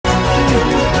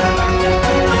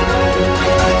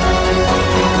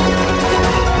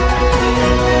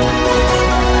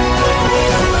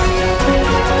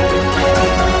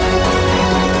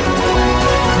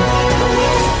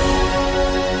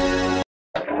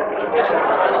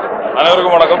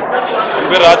அனைவருக்கும் வணக்கம். என்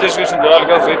பேர் ராஜேஷ் கிருஷ்ணன்,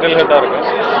 ஜோயாலுக்காஸ் ரீட்டைல் ஹெட்டாக இருக்கேன்.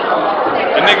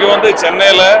 இன்னைக்கு வந்து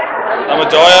சென்னையில் நம்ம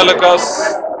ஜோயாலுக்காஸ்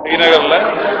டி நகரில்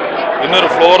இன்னொரு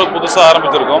ஃப்ளோரு புதுசாக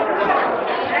ஆரம்பிச்சிருக்கோம்.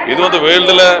 இது வந்து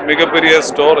வேர்ல்டில் மிகப்பெரிய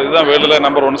ஸ்டோர். இதுதான் வேர்ல்டில்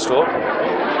நம்பர் 1 ஸ்டோர்.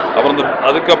 அப்புறம்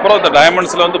அதுக்கப்புறம் இந்த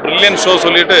டைமண்ட்ஸில் வந்து பிரில்லியன்ட் ஷோ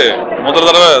சொல்லிட்டு முதல்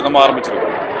தடவை நம்ம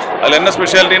ஆரம்பிச்சிருக்கோம். அதில் என்ன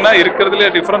ஸ்பெஷாலிட்டினா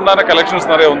இருக்கிறதுலே டிஃப்ரெண்டான கலெக்ஷன்ஸ்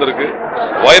நிறைய வந்திருக்கு.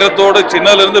 வைரத்தோடு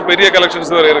சின்னலேருந்து பெரிய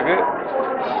கலெக்ஷன்ஸ் வேறு இருக்குது.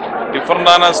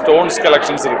 டிஃப்ரெண்டான ஸ்டோன்ஸ்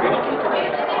கலெக்ஷன்ஸ் இருக்குது.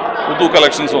 புது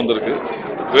கலெக்ஷன்ஸ் வந்திருக்கு.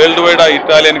 வேர்ல்டு வைடாக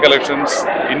இட்டாலியன் கலெக்ஷன்ஸ்,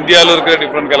 இந்தியாவில் இருக்கிற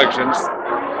டிஃப்ரெண்ட் கலெக்ஷன்ஸ்,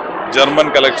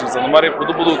 ஜெர்மன் கலெக்ஷன்ஸ், அந்த மாதிரி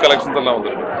புது புது கலெக்ஷன்ஸ் எல்லாம்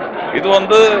வந்திருக்கு. இது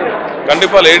வந்து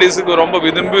கண்டிப்பாக லேடிஸுக்கு ரொம்ப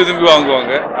விரும்பி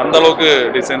வாங்குவாங்க. அந்த அளவுக்கு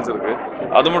டிசைன்ஸ் இருக்குது.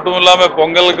 அது மட்டும் இல்லாமல்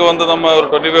பொங்கலுக்கு வந்து நம்ம ஒரு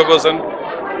 25%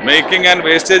 making and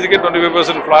வேஸ்டேஜுக்கு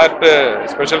 25% flat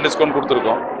special discount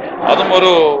கொடுத்துருக்கோம். அதுவும்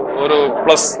ஒரு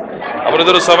ப்ளஸ். அப்புறம்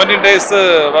இது ஒரு 17 days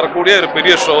வரக்கூடிய ஒரு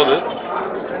பெரிய ஷோ. இது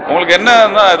உங்களுக்கு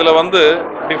என்னன்னா இதில் வந்து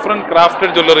different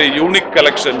crafted jewellery, unique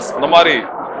collections, அந்த மாதிரி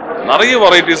நிறைய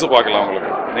வெரைட்டிஸும் பார்க்கலாம். உங்களுக்கு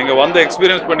நீங்கள் வந்து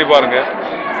எக்ஸ்பீரியன்ஸ் பண்ணி பாருங்கள்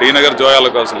டி நகர்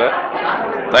ஜோயாலுக்காஸில்.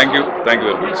 Thank you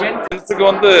very much. ஜென்ஸுக்கு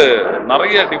வந்து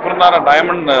நிறைய டிஃப்ரெண்டான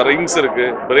டைமண்ட் ரிங்ஸ்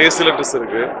இருக்குது, பிரேஸ்லெட்ஸ்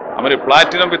இருக்குது. அது மாதிரி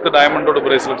பிளாட்டினம் வித் டைமண்டோட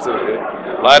பிரேஸ்லெட்ஸ் இருக்குது,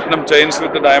 பிளாட்டினம் செயின்ஸ்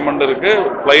வித் டைமண்ட் இருக்குது,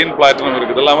 பிளைன் பிளாட்டினம்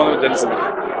இருக்குது. இதெல்லாம் வந்து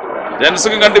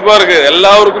ஜென்ஸுக்கும் கண்டிப்பாக இருக்குது,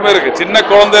 எல்லாருக்குமே இருக்குது. சின்ன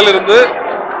குழந்தையிலிருந்து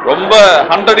ரொம்ப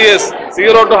 100 years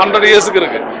 0 to 100 yearsக்கு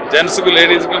இருக்குது. ஜென்ஸுக்கும்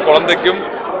லேடிஸுக்கும் குழந்தைக்கும்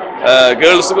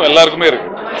கேர்ள்ஸுக்கும் எல்லாருக்குமே இருக்குது.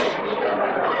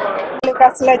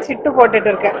 சிட்டு போட்டுட்டு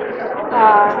இருக்கேன்.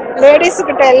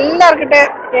 லேடிஸுக்கிட்ட எல்லார்கிட்ட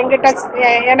என்கிட்ட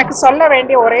எனக்கு சொல்ல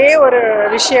வேண்டிய ஒரே ஒரு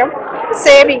விஷயம்,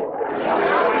 சேவிங்.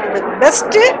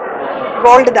 பெஸ்ட்டு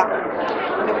கோல்டு தான்.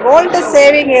 இந்த கோல்டு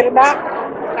சேவிங் இருந்தால்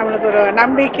நம்மளுக்கு ஒரு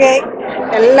நம்பிக்கை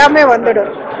எல்லாமே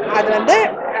வந்துடும். அது வந்து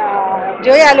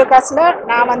ஜோயாலுக்காஸில்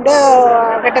நான் வந்து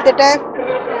கிட்டத்தட்ட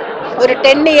ஒரு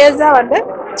 10 yearsஆக வந்து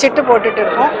சிட்டு போட்டுட்டு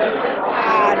இருக்கோம்.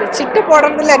 அது சிட்டு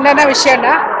போடுறதுல என்னென்ன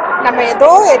விஷயம்னா, நம்ம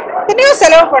எத்தனையோ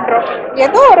செலவு பண்ணுறோம்.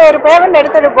 ஏதோ ஒரு பேமெண்ட்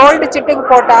எடுத்து கோல்டு சிட்டுக்கு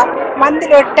போட்டால்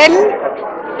மந்த்லி ஒரு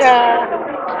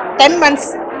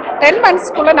 10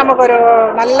 monthsக்குள்ளே நமக்கு ஒரு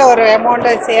நல்ல ஒரு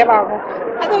அமௌண்ட்டு சேவ் ஆகும்.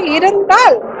 அதுவும்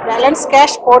இருந்தால் பேலன்ஸ்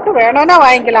கேஷ் போட்டு வேணும்னா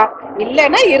வாங்கிக்கலாம்,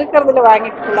 இல்லைன்னா இருக்கிறதுல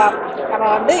வாங்கிக்கலாம். நம்ம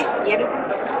வந்து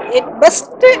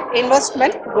பெஸ்ட்டு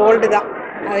இன்வெஸ்ட்மெண்ட் கோல்டு தான்.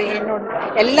 அது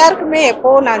எல்லாருக்குமே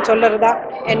எப்போவும் நான் சொல்கிறது தான்.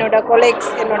 என்னோட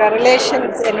கொலீக்ஸ், என்னோட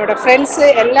ரிலேஷன்ஸ், என்னோட ஃப்ரெண்ட்ஸு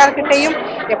எல்லாருக்கிட்டையும்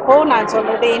எப்போவும் நான்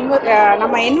சொல்கிறது,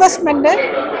 நம்ம இன்வெஸ்ட்மெண்ட்டு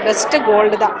பெஸ்ட்டு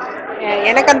கோல்டு தான்.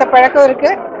 எனக்கு அந்த பழக்கம்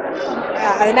இருக்குது,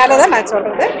 அதனால தான் நான்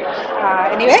சொல்கிறது.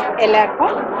 எனிவே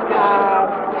எல்லாருக்கும்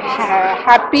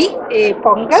ஹாப்பி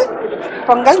பொங்கல்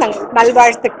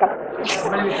நல்வாழ்த்துக்கள்.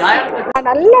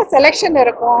 நல்ல செலெக்ஷன்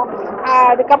இருக்கும்.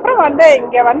 அதுக்கப்புறம் வந்து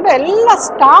இங்கே வந்து எல்லா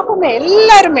ஸ்டாஃபுமே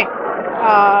எல்லாருமே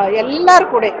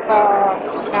எல்லாரும் கூட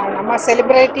நம்ம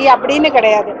செலிப்ரிட்டி அப்படின்னு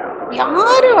கிடையாது,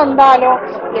 யார் வந்தாலும்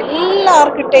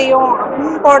எல்லார்கிட்டையும்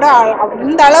அன்போட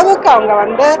அந்த அளவுக்கு அவங்க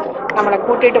வந்து நம்மளை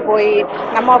கூட்டிகிட்டு போய்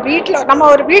நம்ம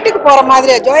ஒரு வீட்டுக்கு போகிற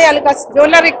மாதிரி, ஜோயாலுக்காஸ்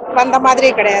ஜுவல்லரி வந்த மாதிரி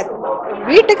கிடையாது,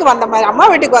 வீட்டுக்கு வந்த மாதிரி, அம்மா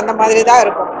வீட்டுக்கு வந்த மாதிரி தான்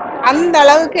இருக்கும். அந்த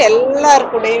அளவுக்கு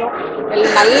எல்லாருக்கூடையும்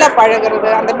நல்லா பழகிறது,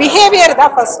 அந்த பிஹேவியர்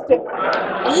தான் ஃபஸ்ட்டு.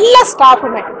 எல்லா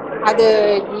ஸ்டாஃபுமே, அது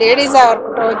லேடிஸாக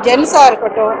இருக்கட்டும், ஜென்ஸாக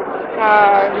இருக்கட்டும்,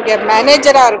 இங்கே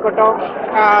மேனேஜராக இருக்கட்டும்,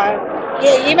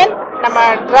 ஈவன் நம்ம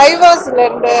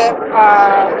டிரைவர்ஸ்லேருந்து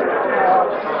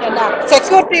என்ன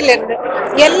செக்யூரிட்டிலேருந்து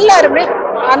எல்லாருமே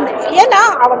ஏன்னா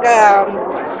அவங்க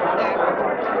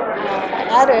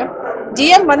யார்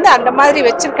ஜிஎம் வந்து அந்த மாதிரி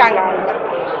வச்சுருக்காங்க அவங்க.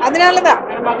 அதனால தான்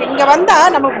நமக்கு இங்கே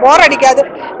வந்தால் நமக்கு போர் அடிக்காது.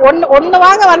 ஒன்று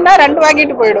வாங்க வந்தால் 2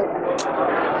 வாங்கிட்டு போயிடும்.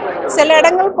 சில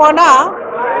இடங்கள் போனால்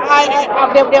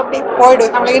அப்படி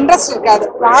போயிடும், நம்மளுக்கு இன்ட்ரெஸ்ட் இருக்காது,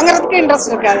 வாங்குறதுக்கு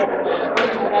இன்ட்ரெஸ்ட் இருக்காது.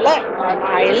 அதனால்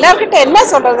நான் எல்லாருக்கிட்ட என்ன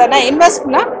சொல்கிறதுன்னா,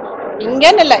 இன்வெஸ்ட்னா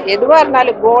இங்கேன்னு இல்லை, எதுவாக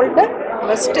இருந்தாலும் கோல்டு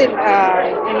பெஸ்ட்டு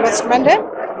இன்வெஸ்ட்மெண்ட்டு.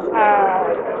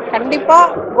 கண்டிப்பாக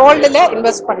கோல்டில்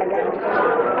இன்வெஸ்ட் பண்ணுங்க.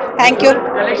 தேங்க்யூ.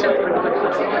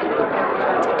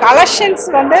 கலெக்ஷன்ஸ்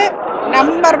வந்து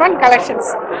நம்பர் 1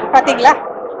 கலெக்ஷன்ஸ். பார்த்தீங்களா,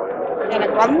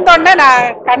 எனக்கு வந்தோடனே நான்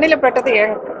கண்ணில் பட்டது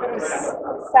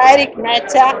சாரிக்கு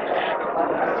மேட்சா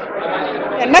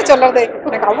என்ன சொல்றது,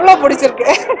 எனக்கு அவ்வளோ பிடிச்சிருக்கு.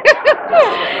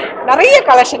 நிறைய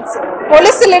கலெக்ஷன்ஸ்.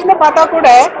 கொலுசுலேருந்து பார்த்தா கூட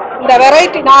இந்த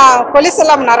வெரைட்டி, நான் கொலுசு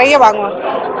எல்லாம் நிறைய வாங்குவேன்.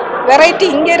 வெரைட்டி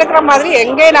இங்கே இருக்கிற மாதிரி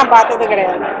எங்கேயும் நான் பார்த்தது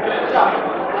கிடையாது.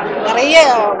 நிறைய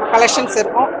கலெக்ஷன்ஸ்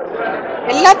இருக்கும்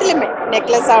எல்லாத்துலேயுமே.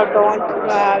 நெக்லஸ் ஆகட்டும்,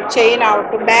 செயின்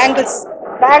ஆகட்டும்,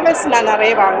 பேங்கிள்ஸ் நான்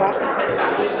நிறைய வாங்குவேன்.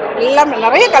 எல்லாமே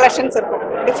நிறைய கலெக்ஷன்ஸ் இருக்கும்,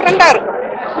 டிஃப்ரெண்ட்டாக இருக்கும்.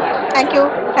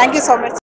 Thank you so much.